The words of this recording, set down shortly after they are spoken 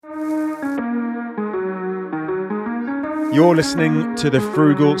You're listening to the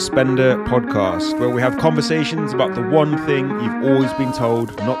Frugal Spender podcast, where we have conversations about the one thing you've always been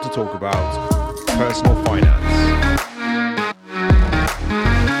told not to talk about: personal finance.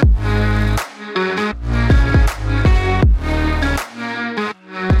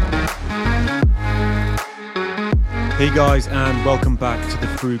 Hey guys, and welcome back to the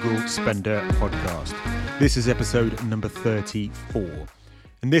Frugal Spender podcast. This is episode number 34.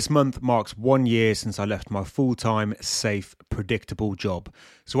 And this month marks 1 year since I left my full-time, safe, predictable job.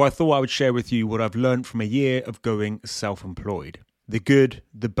 So I thought I would share with you what I've learned from a year of going self-employed. The good,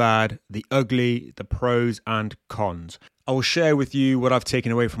 the bad, the ugly, the pros and cons. I will share with you what I've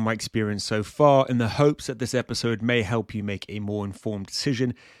taken away from my experience so far in the hopes that this episode may help you make a more informed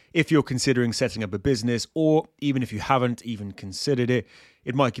decision if you're considering setting up a business, or even if you haven't even considered it,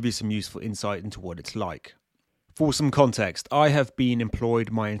 it might give you some useful insight into what it's like. For some context, I have been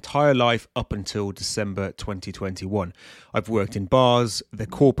employed my entire life up until December 2021. I've worked in bars, the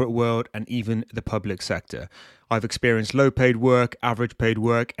corporate world, and even the public sector. I've experienced low paid work, average paid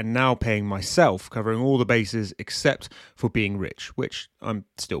work, and now paying myself, covering all the bases except for being rich, which I'm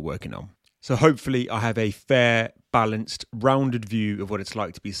still working on. So hopefully I have a fair, balanced, rounded view of what it's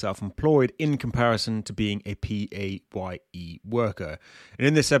like to be self-employed in comparison to being a PAYE worker. And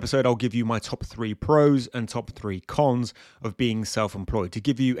in this episode, I'll give you my top 3 pros and top 3 cons of being self-employed to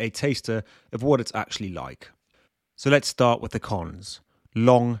give you a taster of what it's actually like. So let's start with the cons.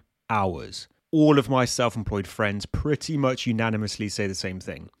 Long hours. All of my self-employed friends pretty much unanimously say the same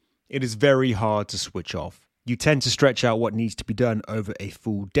thing. It is very hard to switch off. You tend to stretch out what needs to be done over a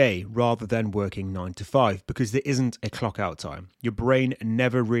full day rather than working 9 to 5 because there isn't a clock out time. Your brain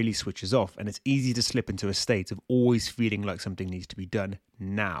never really switches off, and it's easy to slip into a state of always feeling like something needs to be done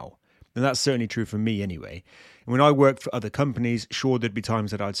now. And that's certainly true for me anyway. And when I worked for other companies, sure, there'd be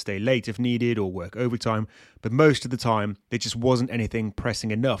times that I'd stay late if needed or work overtime, but most of the time there just wasn't anything pressing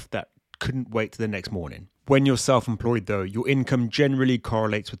enough that couldn't wait till the next morning. When you're self-employed though, your income generally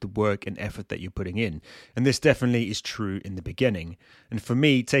correlates with the work and effort that you're putting in. And this definitely is true in the beginning. And for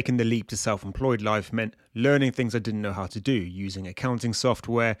me, taking the leap to self-employed life meant learning things I didn't know how to do, using accounting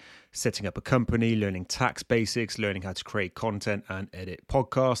software, setting up a company, learning tax basics, learning how to create content and edit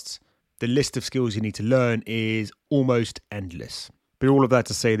podcasts. The list of skills you need to learn is almost endless. But all of that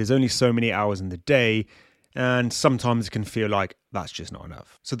to say, there's only so many hours in the day, and sometimes it can feel like that's just not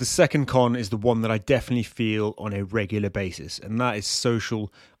enough. So the second con is the one that I definitely feel on a regular basis, and that is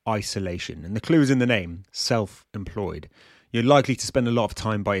social isolation. And the clue is in the name, self-employed. You're likely to spend a lot of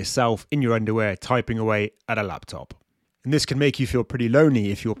time by yourself in your underwear, typing away at a laptop. And this can make you feel pretty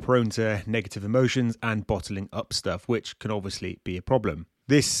lonely if you're prone to negative emotions and bottling up stuff, which can obviously be a problem.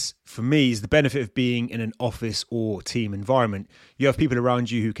 This, for me, is the benefit of being in an office or team environment. You have people around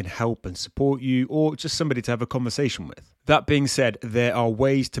you who can help and support you, or just somebody to have a conversation with. That being said, there are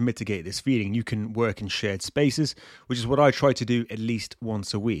ways to mitigate this feeling. You can work in shared spaces, which is what I try to do at least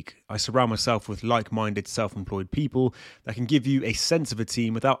once a week. I surround myself with like-minded, self-employed people that can give you a sense of a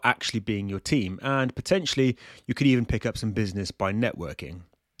team without actually being your team, and potentially you could even pick up some business by networking.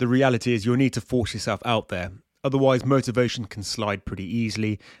 The reality is you'll need to force yourself out there. Otherwise, motivation can slide pretty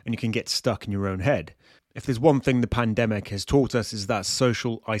easily and you can get stuck in your own head. If there's one thing the pandemic has taught us is that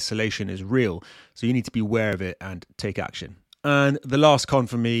social isolation is real, so you need to be aware of it and take action. And the last con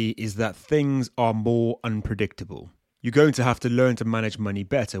for me is that things are more unpredictable. You're going to have to learn to manage money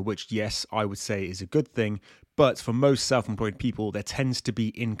better, which, yes, I would say is a good thing, but for most self-employed people, there tends to be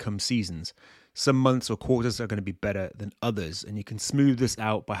income seasons. Some months or quarters are going to be better than others, and you can smooth this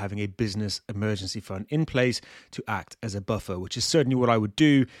out by having a business emergency fund in place to act as a buffer, which is certainly what I would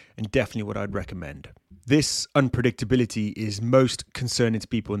do and definitely what I'd recommend. This unpredictability is most concerning to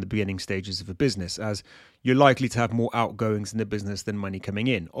people in the beginning stages of a business, as you're likely to have more outgoings in the business than money coming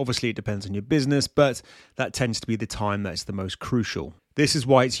in. Obviously, it depends on your business, but that tends to be the time that's the most crucial. This is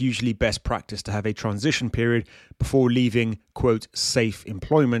why it's usually best practice to have a transition period before leaving, quote, safe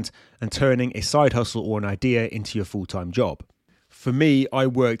employment and turning a side hustle or an idea into your full-time job. For me, I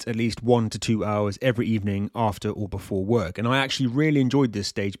worked at least 1 to 2 hours every evening after or before work, and I actually really enjoyed this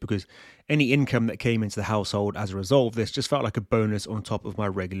stage because any income that came into the household as a result of this just felt like a bonus on top of my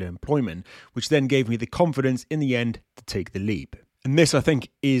regular employment, which then gave me the confidence in the end to take the leap. And this, I think,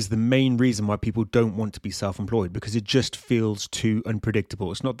 is the main reason why people don't want to be self-employed, because it just feels too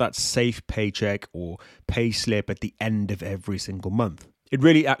unpredictable. It's not that safe paycheck or pay slip at the end of every single month. It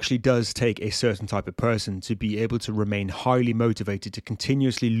really actually does take a certain type of person to be able to remain highly motivated to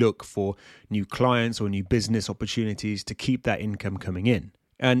continuously look for new clients or new business opportunities to keep that income coming in.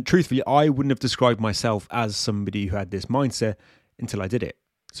 And truthfully, I wouldn't have described myself as somebody who had this mindset until I did it.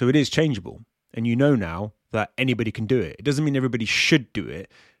 So it is changeable. and you know now that anybody can do it. It doesn't mean everybody should do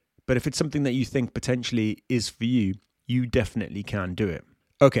it, but if it's something that you think potentially is for you, you definitely can do it.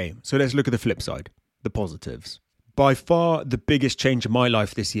 Okay, so let's look at the flip side, the positives. By far, the biggest change in my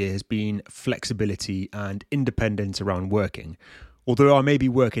life this year has been flexibility and independence around working. Although I may be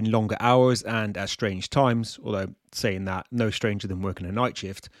working longer hours and at strange times, although saying that, no stranger than working a night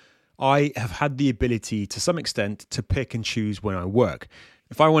shift, I have had the ability to some extent to pick and choose when I work.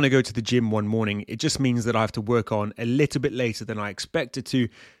 If I want to go to the gym one morning, it just means that I have to work on a little bit later than I expected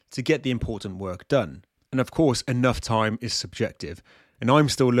to get the important work done. And of course, enough time is subjective. And I'm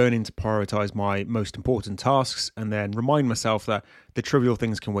still learning to prioritize my most important tasks and then remind myself that the trivial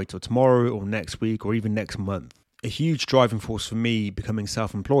things can wait till tomorrow or next week or even next month. A huge driving force for me becoming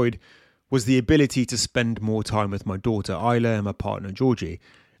self-employed was the ability to spend more time with my daughter Isla and my partner Georgie.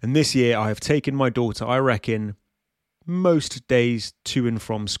 And this year I have taken my daughter, I reckon, most days to and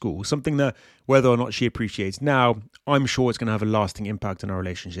from school. Something that, whether or not she appreciates now, I'm sure it's going to have a lasting impact on our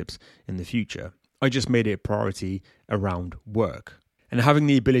relationships in the future. I just made it a priority around work. And having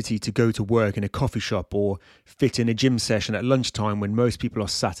the ability to go to work in a coffee shop or fit in a gym session at lunchtime when most people are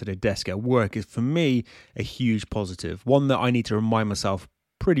sat at a desk at work is, for me, a huge positive. One that I need to remind myself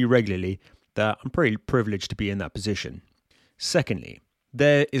pretty regularly that I'm pretty privileged to be in that position. Secondly,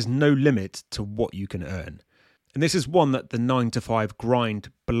 there is no limit to what you can earn. And this is one that the 9-to-5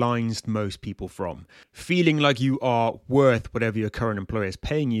 grind blinds most people from. Feeling like you are worth whatever your current employer is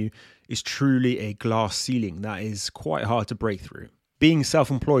paying you is truly a glass ceiling that is quite hard to break through. Being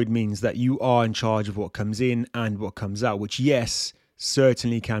self-employed means that you are in charge of what comes in and what comes out, which, yes,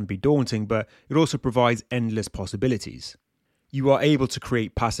 certainly can be daunting, but it also provides endless possibilities. You are able to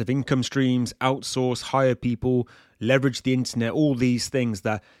create passive income streams, outsource, hire people, leverage the internet, all these things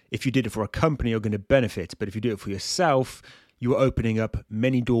that if you did it for a company are going to benefit. But if you do it for yourself, you are opening up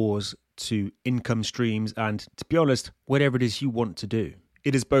many doors to income streams and, to be honest, whatever it is you want to do.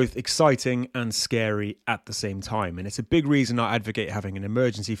 It is both exciting and scary at the same time, and it's a big reason I advocate having an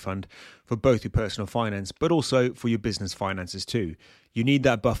emergency fund for both your personal finance, but also for your business finances too. You need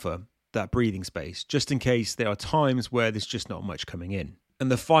that buffer, that breathing space, just in case there are times where there's just not much coming in.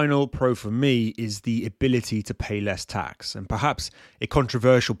 And the final pro for me is the ability to pay less tax, and perhaps a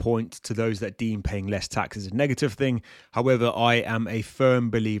controversial point to those that deem paying less tax as a negative thing. However, I am a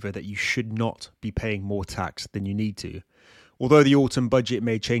firm believer that you should not be paying more tax than you need to. Although the autumn budget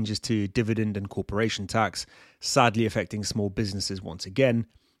made changes to dividend and corporation tax, sadly affecting small businesses once again,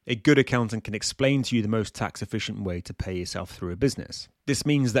 a good accountant can explain to you the most tax-efficient way to pay yourself through a business. This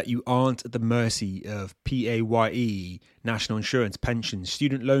means that you aren't at the mercy of PAYE, national insurance, pensions,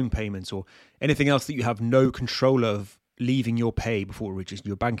 student loan payments, or anything else that you have no control of leaving your pay before it reaches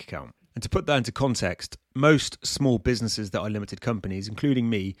your bank account. And to put that into context, most small businesses that are limited companies, including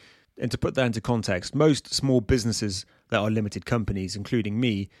me, most small businesses that are limited companies, including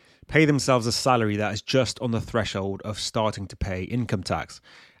me, pay themselves a salary that is just on the threshold of starting to pay income tax.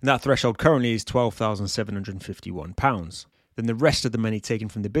 And that threshold currently is £12,751. Then the rest of the money taken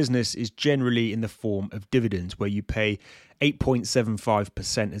from the business is generally in the form of dividends, where you pay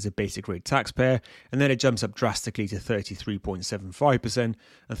 8.75% as a basic rate taxpayer, and then it jumps up drastically to 33.75% and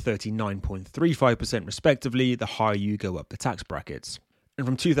 39.35% respectively, the higher you go up the tax brackets. And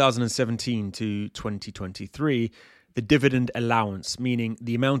from 2017 to 2023, the dividend allowance, meaning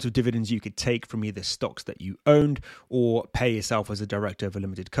the amount of dividends you could take from either stocks that you owned or pay yourself as a director of a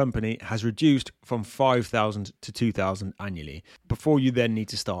limited company, has reduced from $5,000 to $2,000 annually, before you then need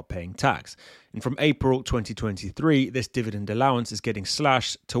to start paying tax. And from April 2023, this dividend allowance is getting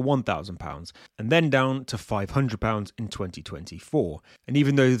slashed to £1,000 and then down to £500 in 2024. And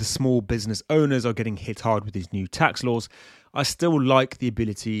even though the small business owners are getting hit hard with these new tax laws, I still like the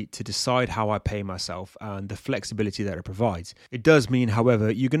ability to decide how I pay myself and the flexibility that it provides. It does mean, however,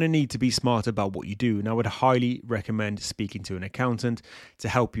 you're going to need to be smart about what you do, and I would highly recommend speaking to an accountant to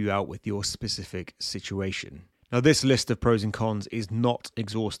help you out with your specific situation. Now, this list of pros and cons is not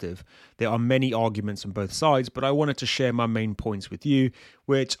exhaustive. There are many arguments on both sides, but I wanted to share my main points with you,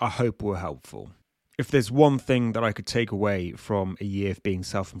 which I hope were helpful. If there's one thing that I could take away from a year of being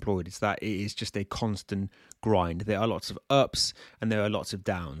self-employed, it's that it is just a constant grind. There are lots of ups and there are lots of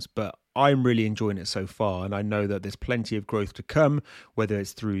downs, but I'm really enjoying it so far, and I know that there's plenty of growth to come, whether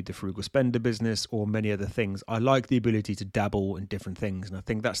it's through the Frugal Spender business or many other things. I like the ability to dabble in different things, and I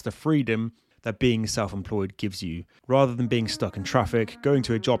think that's the freedom that being self-employed gives you. Rather than being stuck in traffic, going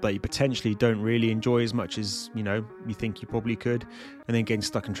to a job that you potentially don't really enjoy as much as, you think you probably could, and then getting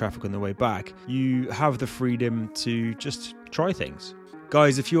stuck in traffic on the way back, you have the freedom to just try things.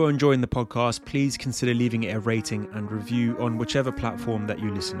 Guys, if you're enjoying the podcast, please consider leaving it a rating and review on whichever platform that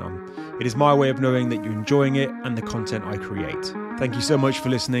you listen on. It is my way of knowing that you're enjoying it and the content I create. Thank you so much for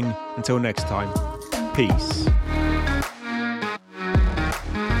listening. Until next time, peace.